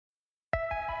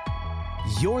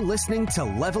You're listening to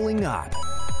Leveling Up,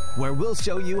 where we'll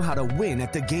show you how to win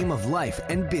at the game of life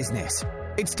and business.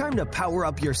 It's time to power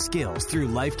up your skills through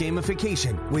life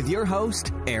gamification with your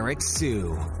host, Eric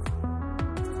Siu.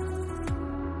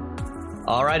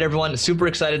 All right, everyone. Super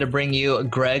excited to bring you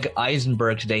Greg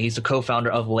Eisenberg today. He's the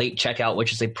co-founder of Late Checkout,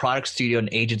 which is a product studio and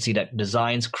agency that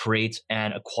designs, creates,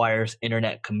 and acquires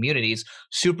internet communities.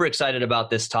 Super excited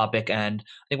about this topic, and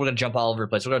I think we're going to jump all over the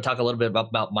place. We're going to talk a little bit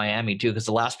about Miami, too, because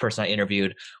the last person I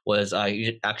interviewed was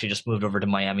actually just moved over to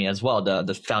Miami as well,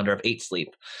 the founder of 8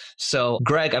 Sleep. So,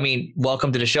 Greg,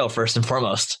 welcome to the show, first and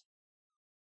foremost.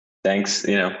 Thanks.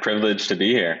 Privileged to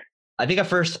be here. I think I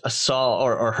first saw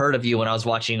or heard of you when I was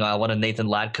watching one of Nathan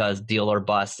Latk's Deal or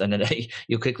Bust, and then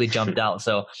you quickly jumped out.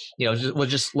 So, we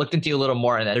just looked into you a little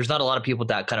more, and there's not a lot of people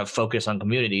that kind of focus on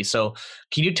community. So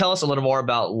can you tell us a little more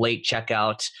about Late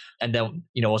Checkout, and then,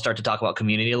 we'll start to talk about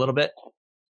community a little bit?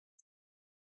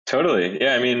 Totally.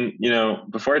 Yeah.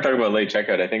 Before I talk about Late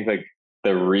Checkout, I think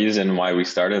the reason why we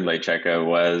started Late Checkout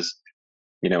was,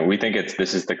 we think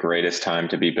this is the greatest time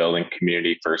to be building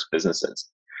community first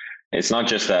businesses. It's not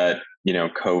just that,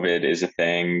 COVID is a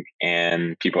thing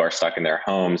and people are stuck in their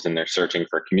homes and they're searching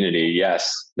for community.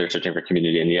 Yes, they're searching for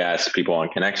community, and yes, people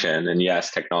want connection, and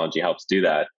yes, technology helps do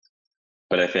that.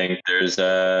 But I think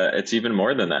it's even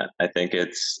more than that. I think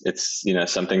it's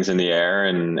something's in the air,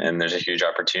 and there's a huge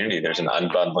opportunity. There's an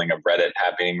unbundling of Reddit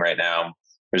happening right now.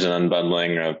 There's an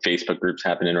unbundling of Facebook groups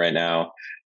happening right now.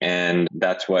 And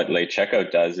that's what Late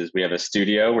Checkout does. Is we have a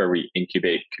studio where we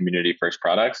incubate community first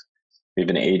products. We have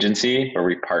an agency where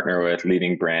we partner with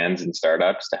leading brands and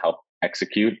startups to help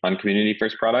execute on community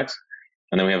first products.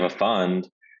 And then we have a fund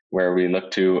where we look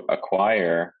to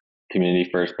acquire community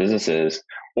first businesses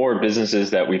or businesses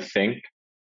that we think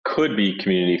could be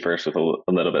community first with a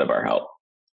little bit of our help.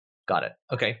 Got it.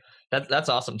 Okay. That's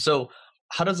awesome. So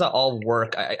how does that all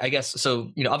work? I guess,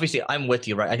 so, obviously I'm with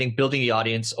you, right? I think building the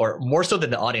audience, or more so than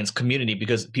the audience, community,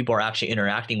 because people are actually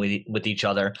interacting with each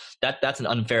other. That's an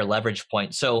unfair leverage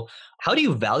point. So how do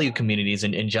you value communities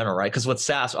in general, right? Because with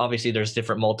SaaS, obviously there's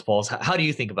different multiples. How do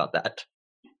you think about that?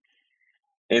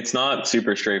 It's not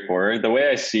super straightforward. The way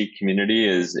I see community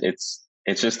is it's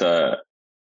just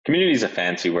community is a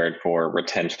fancy word for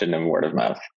retention and word of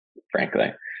mouth,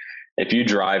 frankly. If you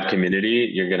drive community,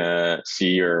 you're going to see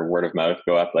your word of mouth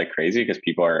go up like crazy because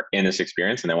people are in this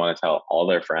experience and they want to tell all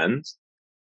their friends,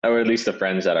 or at least the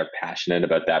friends that are passionate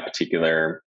about that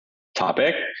particular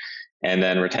topic. And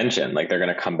then retention, they're going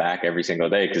to come back every single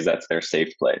day because that's their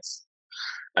safe place.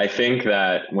 I think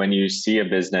that when you see a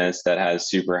business that has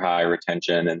super high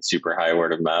retention and super high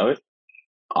word of mouth,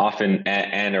 often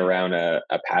and around a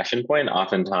passion point,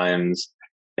 oftentimes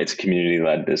it's a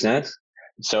community-led business.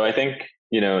 So I think,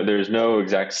 there's no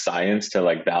exact science to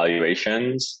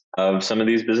valuations of some of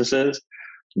these businesses,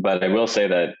 but I will say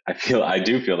that I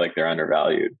do feel like they're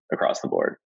undervalued across the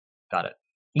board. Got it.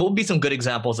 What would be some good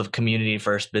examples of community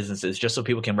first businesses, just so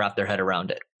people can wrap their head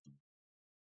around it?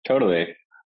 Totally.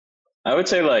 I would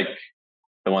say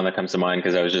the one that comes to mind,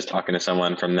 because I was just talking to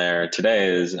someone from there today,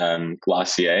 is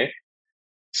Glossier.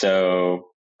 So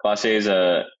Glossier is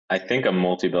I think a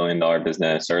multi-billion-dollar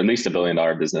business, or at least $1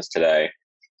 billion business today.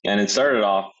 And it started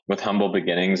off with humble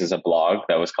beginnings as a blog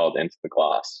that was called Into the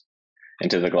Gloss,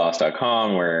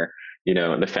 intothegloss.com, where,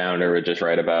 the founder would just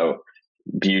write about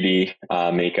beauty,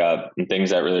 makeup, and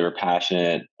things that really were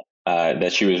passionate,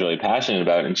 that she was really passionate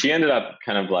about. And she ended up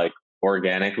kind of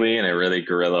organically, in a really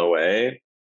guerrilla way,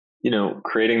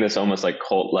 creating this almost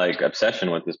cult-like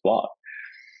obsession with this blog.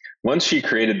 Once she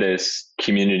created this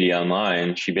community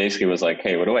online, she basically was like,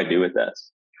 hey, what do I do with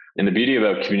this? And the beauty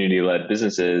about community-led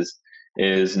businesses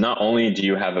is not only do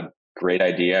you have a great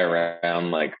idea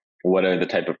around what are the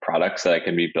type of products that I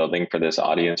can be building for this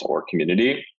audience or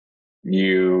community,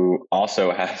 you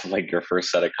also have your first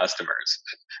set of customers.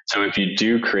 So if you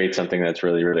do create something that's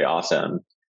really, really awesome,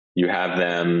 you have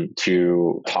them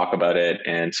to talk about it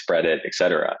and spread it,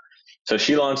 etc. So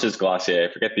she launches Glossier.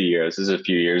 I forget the year. This is a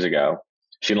few years ago.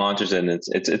 She launches it, and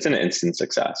it's an instant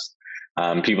success.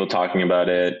 People talking about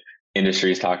it,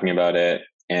 industries talking about it,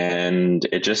 and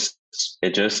it just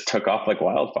took off like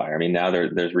wildfire. Now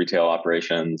there's retail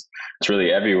operations. It's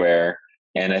really everywhere.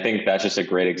 And I think that's just a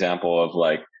great example of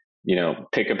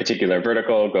pick a particular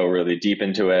vertical, go really deep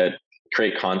into it,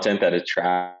 create content that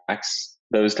attracts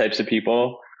those types of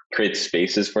people, create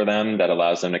spaces for them that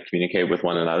allows them to communicate with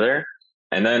one another.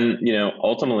 And then,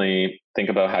 ultimately think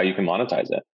about how you can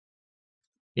monetize it.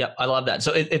 Yeah, I love that.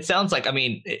 So it sounds like,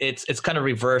 it's kind of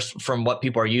reversed from what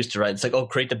people are used to, right? It's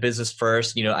create the business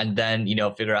first, and then,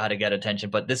 figure out how to get attention.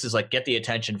 But this is get the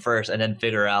attention first and then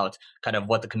figure out kind of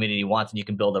what the community wants, and you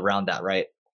can build around that, right?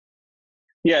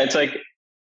 Yeah, it's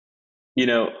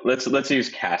let's use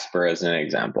Casper as an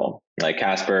example. Like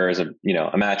Casper is a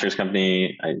mattress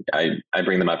company. I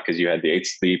bring them up because you had the 8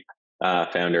 Sleep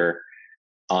founder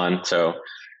on, so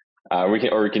we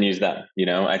can use them.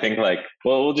 I think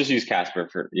we'll just use Casper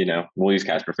we'll use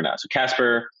Casper for now. So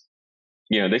Casper,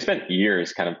 they spent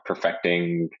years kind of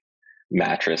perfecting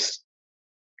mattress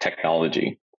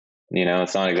technology.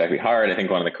 It's not exactly hard. I think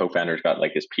one of the co-founders got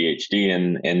like his PhD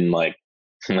in like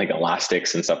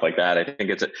elastics and stuff like that. I think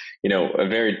it's a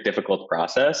very difficult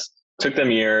process. It took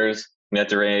them years. We had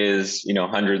to raise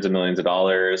hundreds of millions of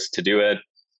dollars to do it.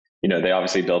 They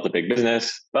obviously built a big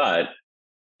business, but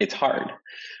it's hard.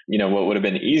 What would have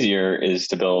been easier is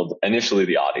to build initially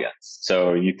the audience.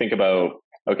 So you think about,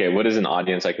 okay, what is an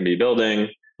audience I can be building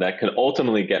that could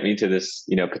ultimately get me to this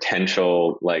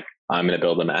potential, like, I'm going to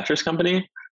build a mattress company.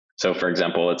 So for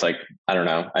example, it's like, I don't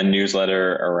know, a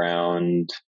newsletter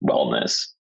around wellness,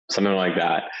 something like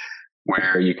that,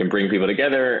 where you can bring people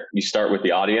together. You start with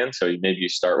the audience. So maybe you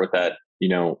start with that,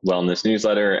 wellness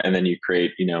newsletter, and then you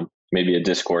create, maybe a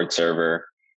Discord server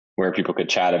where people could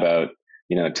chat about,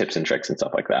 tips and tricks and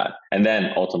stuff like that. And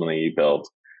then ultimately you build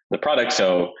the product.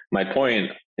 So my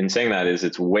point in saying that is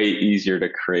it's way easier to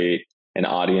create an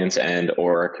audience and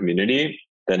or a community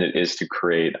than it is to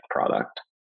create a product.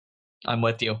 I'm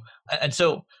with you. And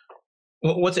so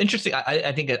what's interesting,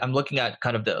 I think I'm looking at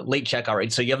kind of the late checkout,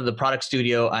 right? So you have the product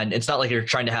studio, and it's not like you're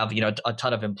trying to have, a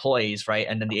ton of employees, right?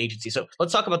 And then the agency. So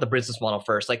let's talk about the business model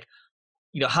first. Like,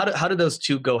 how do those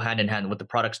two go hand in hand with the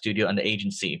product studio and the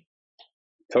agency?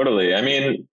 Totally. I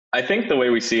mean, I think the way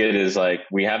we see it is like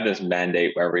we have this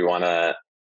mandate where we want to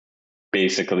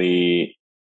basically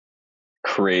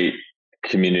create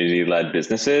community-led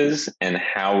businesses, and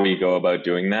how we go about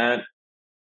doing that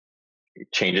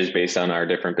changes based on our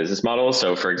different business models.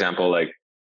 So for example,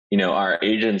 our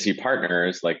agency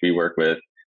partners, like we work with,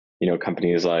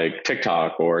 companies like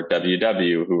TikTok or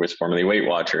WW, who was formerly Weight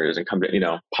Watchers, and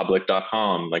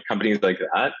Public.com, like companies like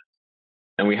that.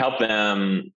 And we help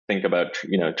them think about,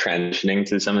 transitioning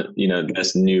to some,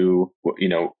 this new,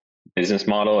 business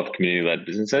model of community-led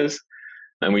businesses.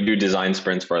 And we do design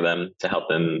sprints for them to help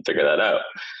them figure that out.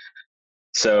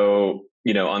 So,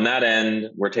 on that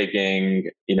end, we're taking,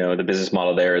 the business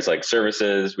model there is like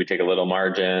services. We take a little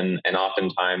margin, and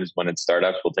oftentimes when it's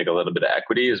startups, we'll take a little bit of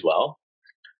equity as well.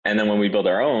 And then when we build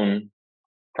our own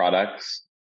products,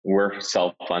 we're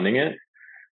self-funding it.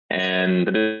 And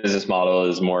the business model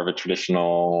is more of a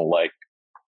traditional,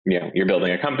 you're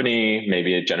building a company,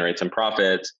 maybe it generates some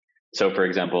profits. So for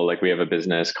example, we have a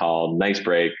business called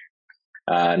Nicebreak,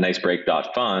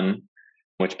 nicebreak.fun,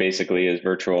 which basically is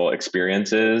virtual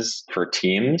experiences for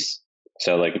teams.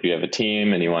 So if you have a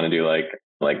team and you want to do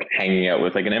like hanging out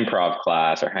with an improv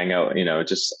class, or hang out,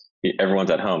 just everyone's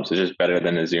at home. So it's just better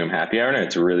than a Zoom happy hour, and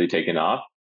it's really taken off,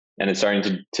 and it's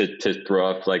starting to throw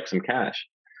off some cash.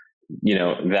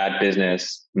 That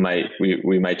business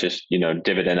we might just,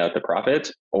 dividend out the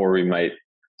profits, or we might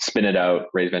spin it out,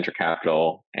 raise venture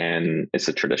capital, and it's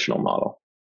a traditional model.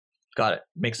 Got it.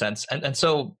 Makes sense. And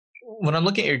so when I'm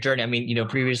looking at your journey, I mean,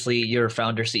 previously you're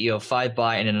founder, CEO of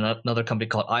FiveBuy, and in another company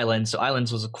called Islands. So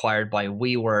Islands was acquired by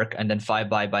WeWork, and then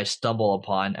FiveBuy by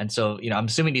StumbleUpon. And so, I'm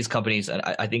assuming these companies, and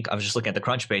I think I was just looking at the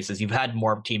Crunchbases, you've had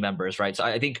more team members, right? So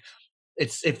I think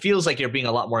it feels like you're being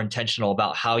a lot more intentional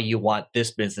about how you want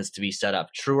this business to be set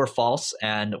up. True or false?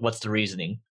 And what's the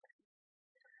reasoning?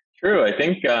 True. I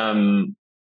think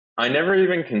I never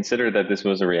even considered that this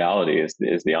was a reality,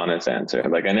 is the honest answer.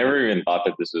 I never even thought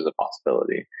that this was a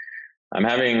possibility. I'm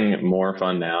having more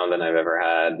fun now than I've ever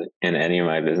had in any of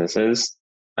my businesses.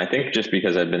 I think just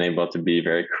because I've been able to be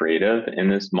very creative in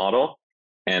this model.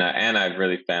 And I've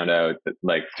really found out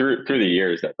that through the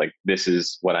years that this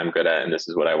is what I'm good at, and this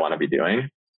is what I want to be doing.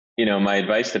 My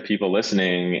advice to people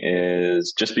listening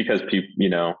is, just because people,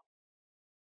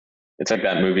 it's like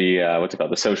that movie, what's it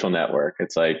called? The Social Network.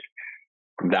 It's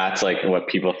that's what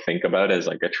people think about as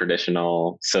a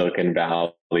traditional Silicon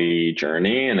Valley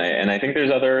journey. And I think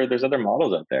there's other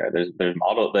models out there. There's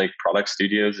models like product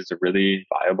studios is a really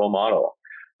viable model.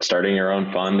 Starting your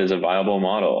own fund is a viable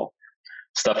model.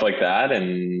 Stuff like that.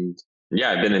 And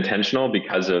yeah, I've been intentional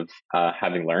because of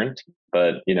having learned,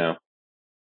 but I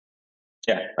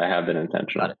have been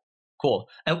intentional. Got it. Cool.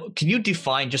 And can you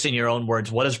define, just in your own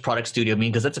words, what does product studio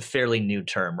mean? Because that's a fairly new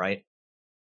term, right?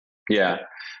 Yeah.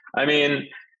 I mean,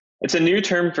 it's a new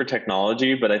term for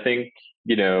technology, but I think,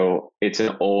 it's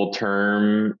an old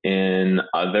term in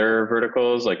other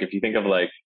verticals. If you think of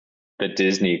the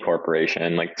Disney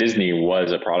Corporation, Disney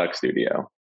was a product studio.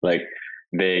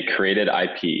 They created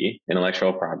IP,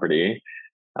 intellectual property.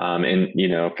 And,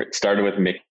 it started with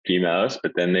Mickey Mouse,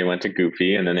 but then they went to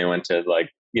Goofy, and then they went to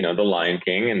the Lion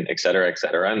King and et cetera, et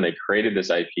cetera. And they created this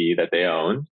IP that they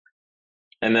owned.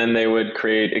 And then they would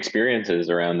create experiences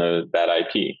around that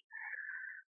IP.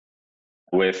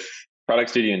 With Product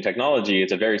Studio and Technology,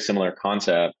 it's a very similar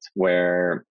concept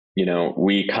where,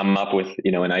 we come up with,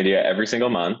 an idea every single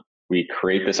month. We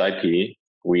create this IP,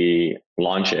 we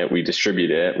launch it, we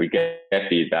distribute it, we get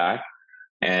feedback.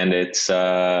 And it's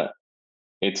not,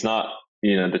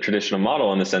 the traditional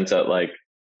model in the sense that like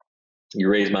you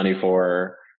raise money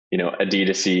for, a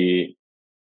D2C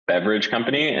beverage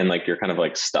company and like you're kind of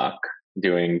like stuck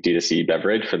doing D2C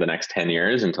beverage for the next 10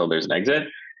 years until there's an exit.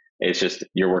 It's just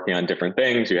you're working on different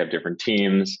things, you have different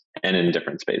teams and in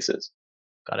different spaces.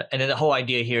 Got it. And then the whole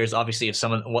idea here is obviously if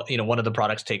one of the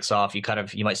products takes off,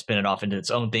 you might spin it off into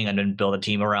its own thing and then build a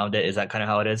team around it. Is that kind of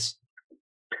how it is?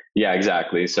 Yeah,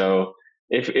 exactly. So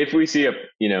if we see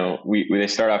they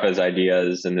start off as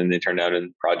ideas and then they turn out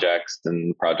in projects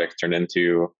and projects turn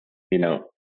into,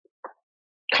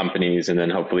 companies and then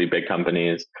hopefully big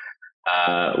companies.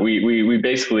 We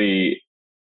basically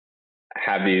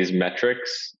have these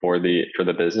metrics for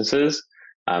the businesses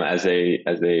as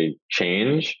they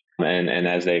change and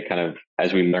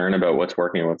as we learn about what's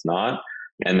working and what's not.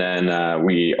 And then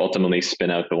we ultimately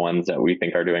spin out the ones that we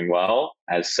think are doing well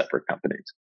as separate companies.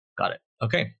 Got it.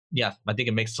 Okay. Yeah, I think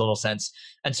it makes total sense.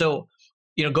 And so,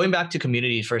 going back to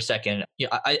communities for a second,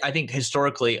 I think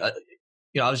historically,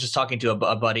 I was just talking to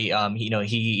a buddy.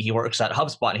 He works at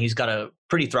HubSpot and he's got a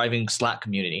pretty thriving Slack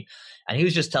community. And he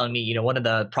was just telling me, one of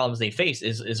the problems they face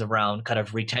is around kind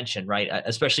of retention, right?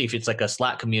 Especially if it's like a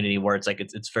Slack community where it's like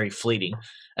it's very fleeting.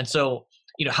 And so,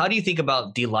 how do you think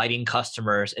about delighting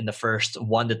customers in the first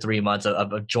 1 to 3 months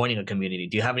of joining a community?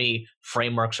 Do you have any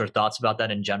frameworks or thoughts about that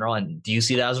in general? And do you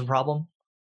see that as a problem?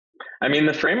 I mean,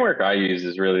 the framework I use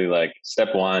is really like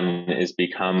step one is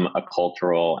become a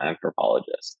cultural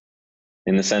anthropologist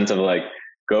in the sense of like,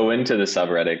 go into the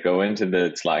subreddit, go into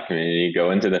the Slack community,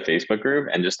 go into the Facebook group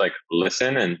and just like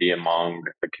listen and be among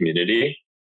the community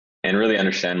and really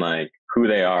understand like who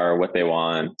they are, what they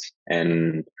want,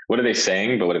 and what are they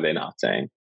saying, but what are they not saying?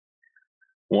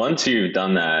 Once you've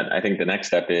done that, I think the next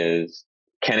step is,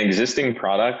 can existing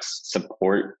products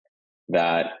support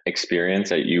that experience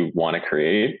that you want to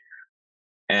create?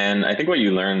 And I think what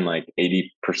you learn like 80%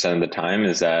 of the time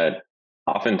is that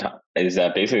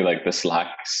basically like the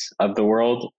Slacks of the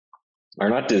world are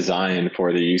not designed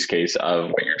for the use case of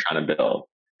what you're trying to build.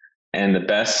 And the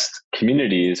best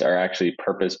communities are actually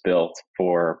purpose built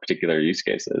for particular use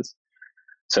cases.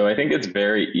 So I think it's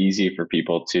very easy for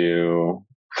people to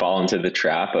fall into the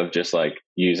trap of just like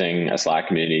using a Slack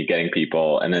community, getting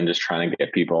people, and then just trying to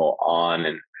get people on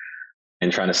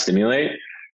and trying to stimulate.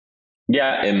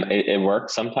 Yeah, it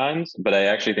works sometimes, but I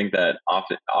actually think that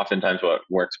oftentimes what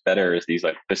works better is these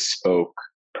like bespoke,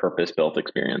 purpose-built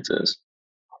experiences.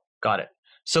 Got it.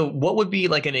 So what would be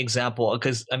like an example?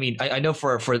 Because I mean, I know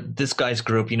for this guy's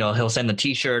group, he'll send a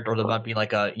T-shirt or there might be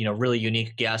like a really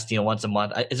unique guest, once a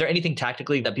month. Is there anything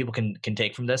tactically that people can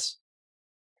take from this?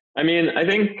 I mean, I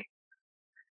think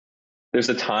there's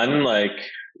a ton like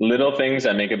little things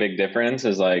that make a big difference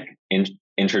is like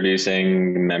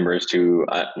introducing members to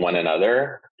one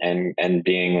another and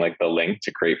being like the link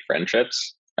to create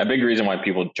friendships. A big reason why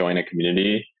people join a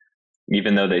community,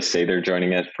 even though they say they're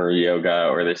joining it for yoga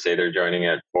or they say they're joining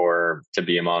it to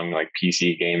be among like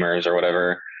PC gamers or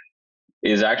whatever,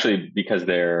 is actually because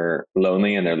they're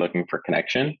lonely and they're looking for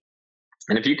connection.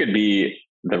 And if you could be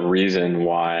the reason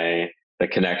why the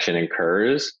connection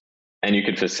occurs and you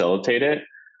could facilitate it,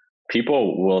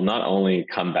 people will not only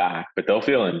come back, but they'll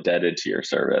feel indebted to your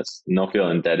service and they'll feel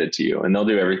indebted to you and they'll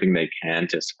do everything they can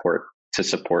to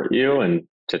support you and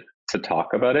to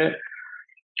talk about it.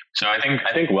 So I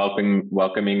think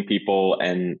welcoming people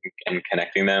and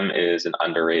connecting them is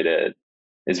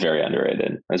very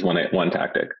underrated as one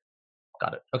tactic.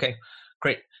 Got it. Okay,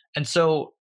 great. And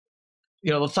so,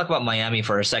 let's talk about Miami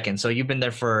for a second. So you've been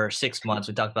there for 6 months.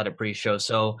 We talked about it pre-show.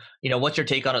 So, what's your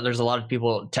take on it? There's a lot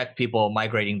of tech people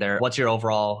migrating there. What's your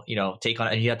overall, take on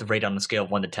it? And you have to rate on a scale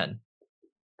of 1 to 10.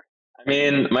 I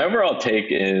mean, my overall take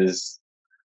is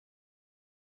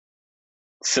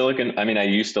I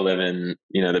used to live in,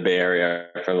 the Bay Area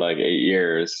for like 8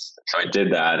 years. So I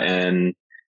did that and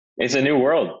it's a new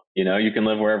world. You can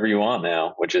live wherever you want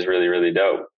now, which is really, really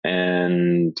dope.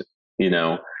 And,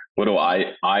 what do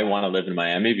I want to live in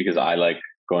Miami because I like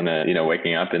going to,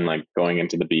 waking up and like going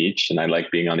into the beach and I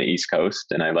like being on the East Coast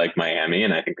and I like Miami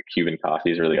and I think the Cuban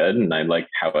coffee is really good and I like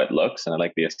how it looks and I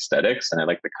like the aesthetics and I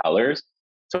like the colors.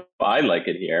 So I like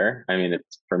it here. I mean,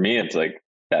 for me, it's like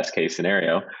best case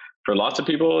scenario. For lots of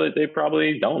people, they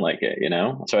probably don't like it,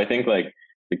 So I think like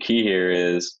the key here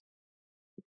is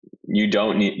you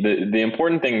don't need the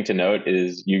important thing to note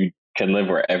is you can live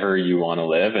wherever you want to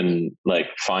live, and like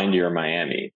find your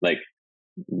Miami. Like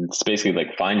it's basically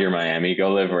like find your Miami,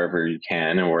 go live wherever you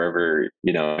can and wherever,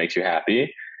 makes you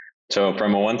happy. So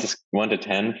from a 1 to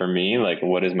 10 for me, like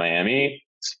what is Miami?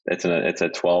 It's a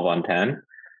 12 on 10.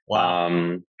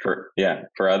 Wow.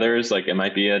 For others, like it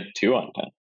might be a 2 on 10.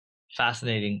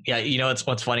 Fascinating. Yeah, it's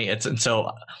what's funny. And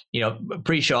so,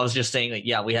 pre-show I was just saying, like,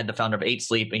 yeah, we had the founder of 8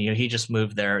 Sleep, and he just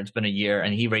moved there. It's been a year,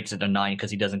 and he rates it a 9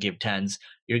 because he doesn't give 10s.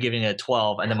 You're giving it a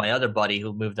 12, and then my other buddy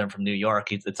who moved there from New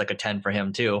York, it's like a 10 for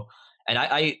him too. And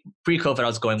I pre-COVID I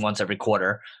was going once every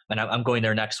quarter, and I'm going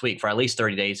there next week for at least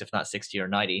 30 days, if not 60 or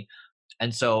 90.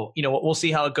 And so, we'll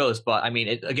see how it goes. But I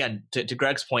mean, again, to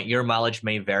Greg's point, your mileage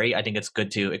may vary. I think it's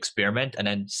good to experiment. And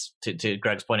then to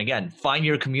Greg's point again, find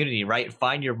your community, right?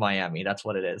 Find your Miami. That's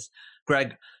what it is.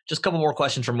 Greg, just a couple more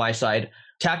questions from my side.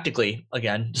 Tactically,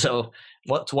 again, so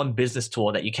what's one business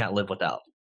tool that you can't live without?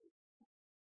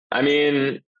 I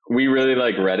mean, we really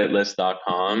like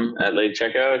redditlist.com at late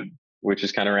checkout, which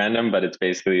is kind of random, but it's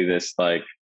basically this like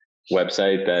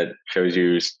website that shows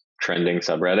you trending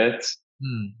subreddits.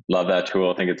 Love that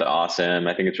tool. I think it's awesome.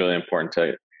 I think it's really important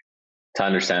to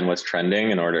understand what's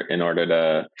trending in order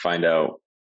to find out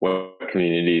what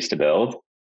communities to build.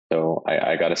 So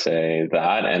I got to say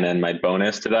that. And then my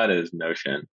bonus to that is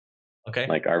Notion. Okay.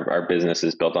 Like our business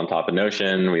is built on top of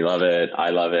Notion. We love it.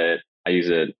 I love it. I use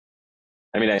it.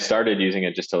 I mean, I started using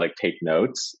it just to like take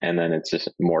notes, and then it's just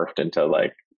morphed into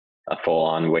like a full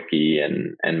on wiki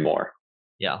and more.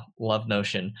 Yeah, love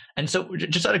Notion. And so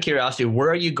just out of curiosity, where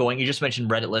are you going? You just mentioned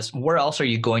Reddit list. Where else are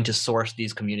you going to source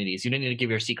these communities? You don't need to give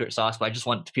your secret sauce, but I just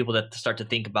want people to start to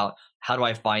think about, how do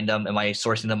I find them? Am I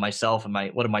sourcing them myself?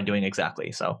 What am I doing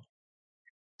exactly? So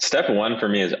step one for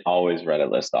me is always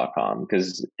redditlist.com,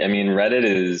 because I mean, Reddit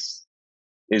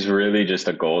is really just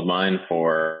a gold mine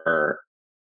for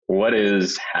what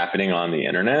is happening on the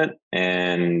internet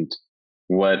and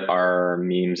what are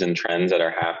memes and trends that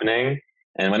are happening.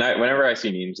 And whenever I see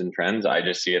memes and trends, I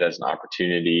just see it as an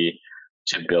opportunity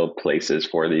to build places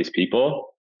for these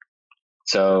people.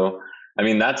 So, I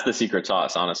mean, that's the secret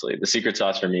sauce, honestly. The secret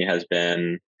sauce for me has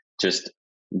been just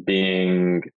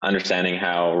understanding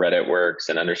how Reddit works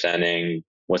and understanding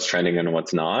what's trending and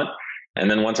what's not.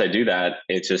 And then once I do that,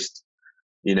 it's just,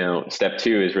 step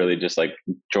 2 is really just like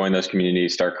join those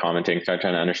communities, start commenting, start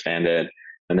trying to understand it,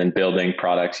 and then building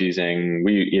products using,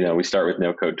 we start with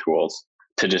no code tools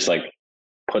to just like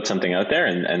put something out there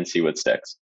and see what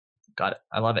sticks. Got it.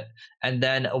 I love it. And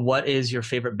then what is your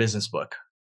favorite business book?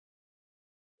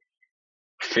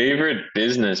 Favorite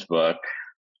business book?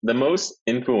 The most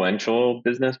influential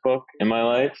business book in my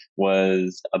life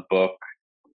was a book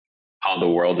called The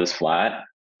World is Flat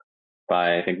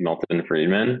by, I think, Milton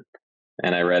Friedman.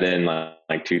 And I read it in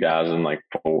like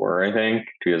 2004, I think,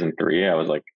 2003. I was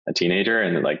like a teenager,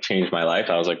 and it like changed my life.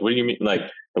 I was like, what do you mean? Like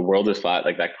the world is flat?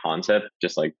 Like that concept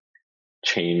just like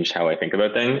changed how I think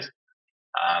about things.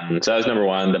 So that was number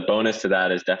one. The bonus to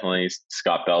that is definitely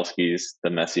Scott Belsky's The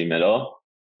Messy Middle,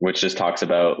 which just talks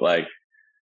about like,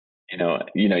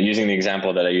 using the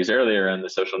example that I used earlier on The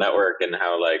Social Network, and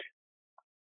how like,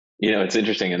 it's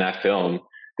interesting in that film,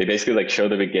 they basically like show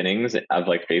the beginnings of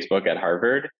like Facebook at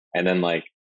Harvard, and then like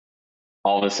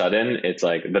all of a sudden it's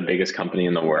like the biggest company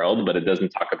in the world, but it doesn't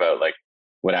talk about like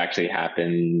what actually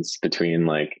happens between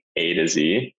like A to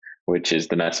Z, which is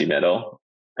the messy middle,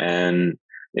 and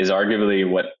is arguably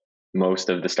what most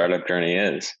of the startup journey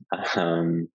is.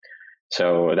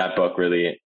 So that book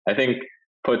really, I think,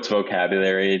 puts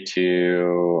vocabulary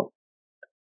to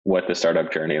what the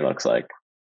startup journey looks like.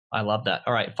 I love that.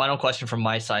 All right. Final question from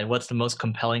my side. What's the most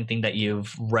compelling thing that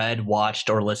you've read, watched,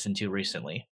 or listened to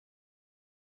recently?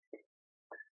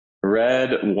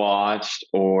 Read, watched,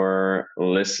 or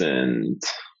listened.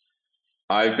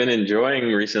 I've been enjoying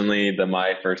recently the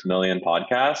My First Million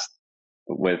podcast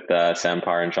with Sam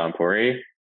Parr and Sean Puri.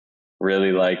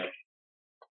 Really like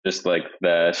just like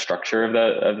the structure of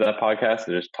that podcast.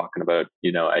 They're just talking about,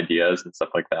 ideas and stuff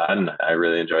like that. And I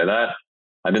really enjoy that.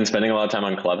 I've been spending a lot of time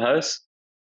on Clubhouse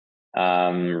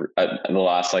the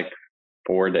last like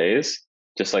 4 days,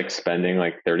 just like spending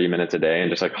like 30 minutes a day and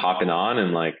just like hopping on,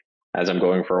 and like as I'm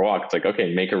going for a walk, it's like,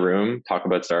 okay, make a room, talk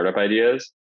about startup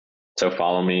ideas. So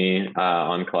follow me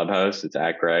on Clubhouse. It's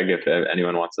at Greg if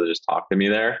anyone wants to just talk to me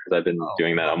there, because I've been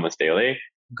doing that almost daily.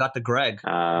 Got the Greg.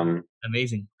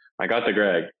 Amazing. I got the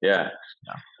Greg. Yeah.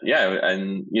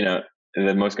 And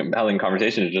the most compelling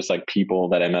conversation is just like people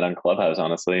that I met on Clubhouse,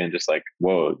 honestly, and just like,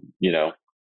 whoa, you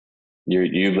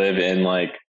live in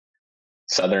like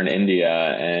southern India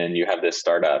and you have this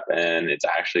startup and it's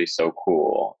actually so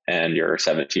cool, and you're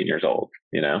 17 years old,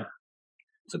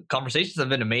 So conversations have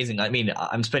been amazing. I mean,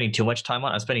 I'm spending too much time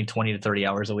on it. I'm spending 20 to 30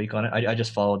 hours a week on it. I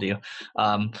just followed you.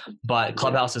 But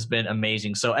Clubhouse has been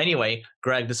amazing. So anyway,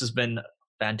 Greg, this has been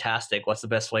fantastic. What's the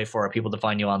best way for people to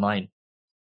find you online?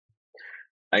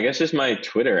 I guess just my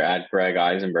Twitter at Greg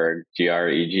Eisenberg,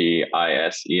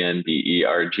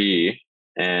 GregisenBerg.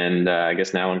 And I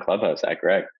guess now on Clubhouse at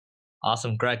Greg.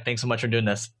 Awesome. Greg, thanks so much for doing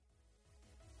this.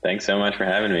 Thanks so much for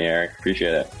having me, Eric.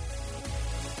 Appreciate it.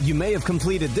 You may have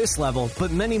completed this level, but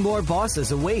many more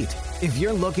bosses await. If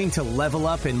you're looking to level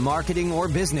up in marketing or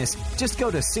business, just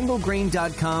go to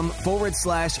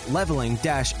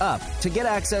singlegrain.com/leveling-up to get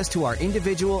access to our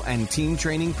individual and team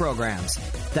training programs.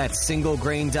 That's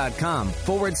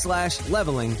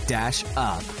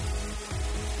singlegrain.com/leveling-up.